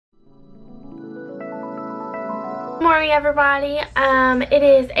Good morning, everybody. It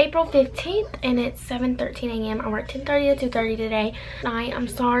is April 15th and it's 7:13 a.m. I work 10:30 to 2:30 today. I'm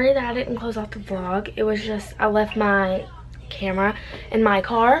sorry that I didn't close out the vlog. It was just I left my camera in my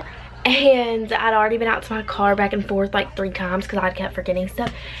car and I'd already been out to my car back and forth like 3 times because I kept forgetting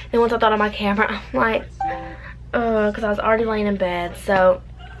stuff. Then once I thought of my camera, I'm like, because I was already laying in bed. So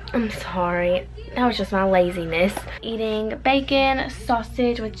I'm sorry. That was just my laziness. Eating bacon,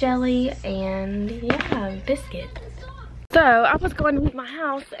 sausage with jelly, and yeah, biscuit. So I was going to leave my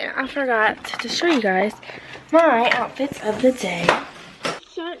house and I forgot to show you guys my outfits of the day.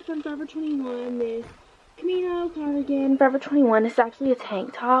 Shirt from Forever 21, this Camino cardigan, Forever 21. It's actually a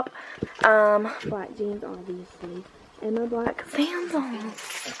tank top. Black jeans, obviously, and my black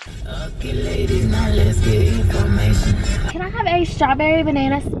sandals. Okay, ladies, now let's get information. Can I have a strawberry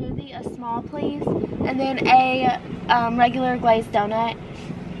banana smoothie, a small, please, and then a regular glazed donut?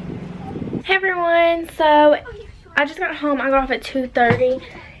 Hey everyone, so I just got home. I got off at 2:30.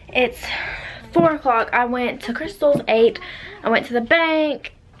 It's 4 o'clock. I went to Crystal's 8. I went to the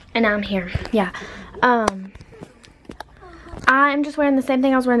bank, and now I'm here. Yeah. I'm just wearing the same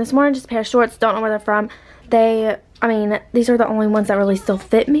thing I was wearing this morning, just a pair of shorts. Don't know where they're from. I mean, these are the only ones that really still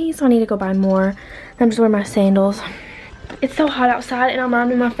fit me, so I need to go buy more. I'm just wearing my sandals. It's so hot outside, and I'm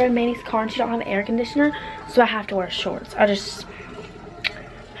running my friend Manny's car, and she don't have an air conditioner, so I have to wear shorts. I just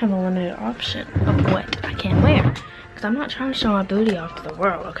have a limited option of what I can wear, because I'm not trying to show my booty off to the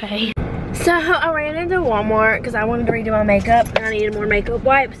world, okay? So I ran into Walmart because I wanted to redo my makeup, and I needed more makeup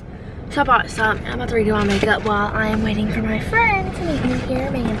wipes. So I bought some. I'm about to redo my makeup while I am waiting for my friend to meet me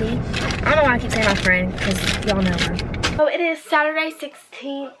here, Mandy. I don't know why I keep saying my friend, because y'all know her. So it is Saturday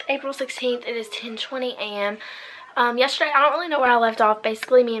 16th, April 16th. It is 10:20 a.m. Yesterday, I don't really know where I left off.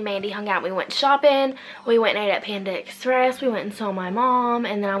 Basically, me and Mandy hung out. We went shopping. We went and ate at Panda Express. We went and saw my mom.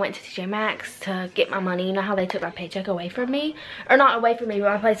 And then I went to TJ Maxx to get my money. You know how they took my paycheck away from me? Or not away from me,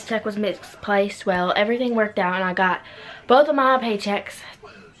 but my paycheck was misplaced. Well, everything worked out and I got both of my paychecks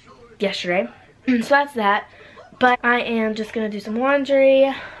yesterday. So that's that. But I am just going to do some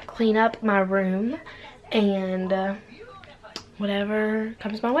laundry, clean up my room, and whatever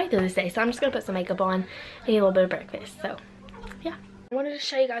comes my way through this day. So I'm just gonna put some makeup on and eat a little bit of breakfast. So yeah, I wanted to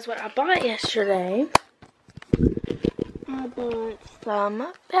show you guys what I bought yesterday. I bought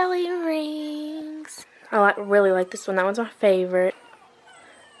some belly rings. I really like this one. That one's my favorite.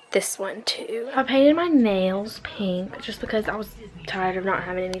 This one too. I painted my nails pink just because I was tired of not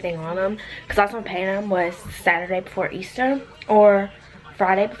having anything on them, because last time I painted them was Saturday before Easter or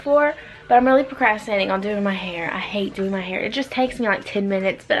Friday before. But I'm really procrastinating on doing my hair. I hate doing my hair. It just takes me like 10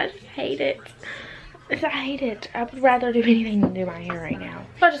 minutes, but I just hate it. I hate it. I would rather do anything than do my hair right now.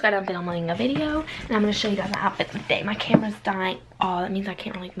 So I just got done filming a video, and I'm going to show you guys my outfit of the day. My camera's dying. Oh, that means I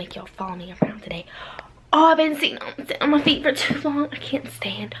can't really make y'all follow me around today. Oh, I've been sitting on my feet for too long. I can't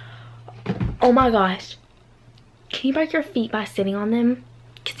stand. Oh my gosh. Can you break your feet by sitting on them?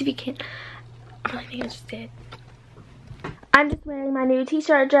 Because if you can't, I really think I just did. I'm just wearing my new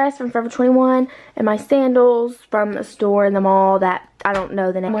t-shirt dress from Forever 21 and my sandals from a store in the mall that I don't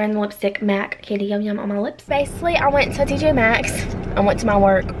know the name. I'm wearing the lipstick MAC Candy Yum Yum on my lips. Basically, I went to TJ Maxx. I went to my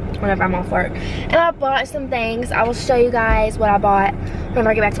work whenever I'm off work, and I bought some things. I will show you guys what I bought whenever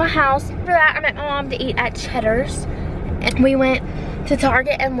I get back to my house. After that, I met my mom to eat at Cheddar's, and we went to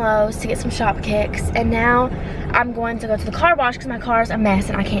Target and Lowe's to get some shop kicks, and now I'm going to go to the car wash because my car is a mess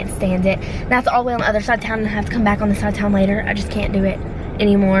and I can't stand it. And that's all the way on the other side of town, and I have to come back on this side of town later. I just can't do it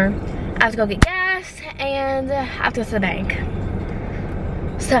anymore. I have to go get gas, and I have to go to the bank.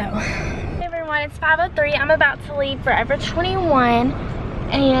 So, hey everyone, it's 5:03. I'm about to leave Forever 21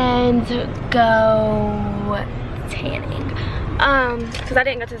 and go tanning. Because I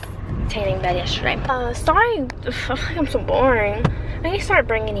didn't go to tanning bed yesterday. Sorry, I feel like I'm so boring. I need to start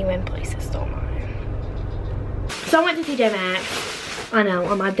bringing you in places, don't I? So I went to TJ Maxx, I know,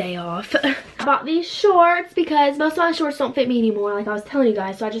 on my day off. I bought these shorts because most of my shorts don't fit me anymore, like I was telling you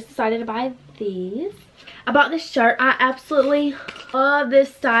guys, so I just decided to buy these. I bought this shirt. I absolutely love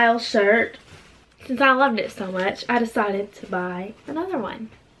this style shirt. Since I loved it so much, I decided to buy another one.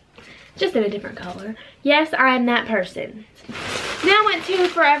 Just in a different color. Yes, I am that person. Then I went to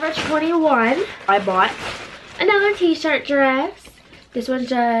Forever 21. I bought another t-shirt dress. This one's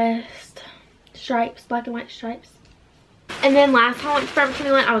just stripes, black and white stripes. And then last time I went to Forever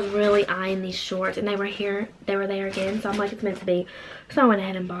 21, I was really eyeing these shorts, and they were here, they were there again, so I'm like, it's meant to be. So I went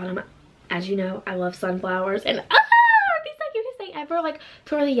ahead and bought them. As you know, I love sunflowers, and aren't these the cutest thing ever? Like,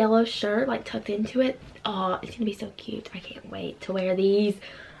 to wear the yellow shirt, like, tucked into it. Oh, it's gonna be so cute. I can't wait to wear these.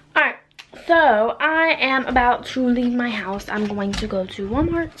 Alright, so I am about to leave my house. I'm going to go to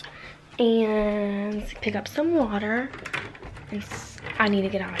Walmart and pick up some water. And I need to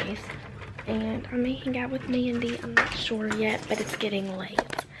get ice. And I may hang out with Mandy. I'm not sure yet, but it's getting late.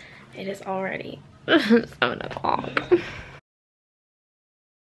 It is already 7 o'clock.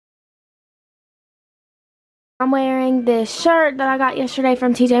 I'm wearing this shirt that I got yesterday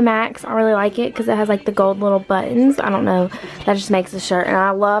from TJ Maxx. I really like it because it has like the gold little buttons. I don't know. That just makes the shirt. And I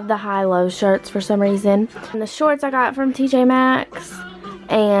love the high-low shirts for some reason. And the shorts I got from TJ Maxx.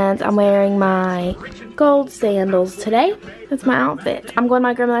 And I'm wearing my gold sandals today. That's my outfit. I'm going to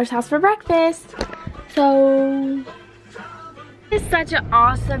my grandmother's house for breakfast. So, it's such an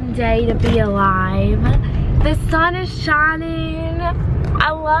awesome day to be alive. The sun is shining. I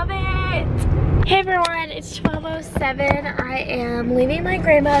love it. Hey everyone, it's 12:07. I am leaving my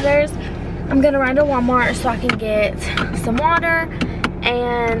grandmother's. I'm gonna run to Walmart so I can get some water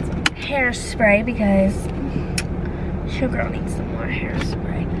and hairspray because Sugar needs some more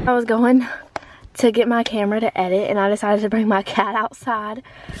hairspray. I was going to get my camera to edit and I decided to bring my cat outside.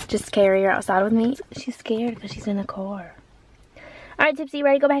 Just carry her outside with me. She's scared because she's in the car. Alright, Tipsy, you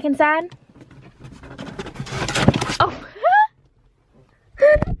ready to go back inside? Oh!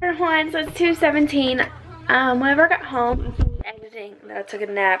 Everyone, so it's 2:17. Whenever I got home, I finished editing and then I took a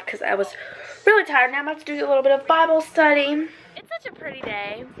nap because I was really tired. Now I'm about to do a little bit of Bible study. It's such a pretty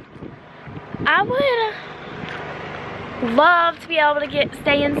day. I would love to be able to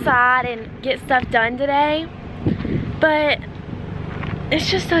stay inside and get stuff done today, but it's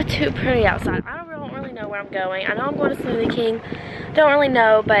just so too pretty outside. I don't really know where I'm going. I know I'm going to Smoothie King. Don't really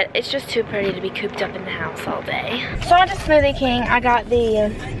know, but it's just too pretty to be cooped up in the house all day. So I went to Smoothie King. I got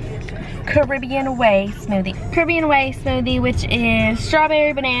the Caribbean Way smoothie. Caribbean Way smoothie, which is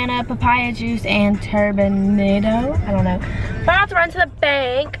strawberry, banana, papaya juice, and turbinado. I don't know. But I have to run to the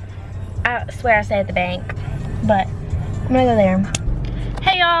bank. I swear I stay at the bank, but I'm gonna go there.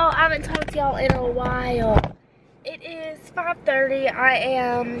 Hey y'all, I haven't talked to y'all in a while. It is 5:30.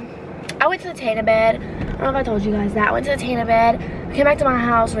 I went to the Tana bed. I don't know if I told you guys that. I went to the Tana bed. I came back to my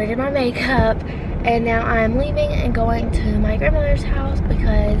house, redid my makeup, and now I'm leaving and going to my grandmother's house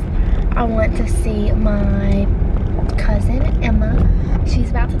because I want to see my cousin, Emma. She's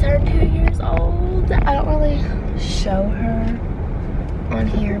about to turn 2 years old. I don't really show her on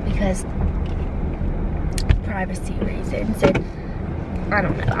here because privacy reasons. And I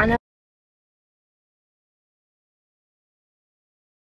don't know. I know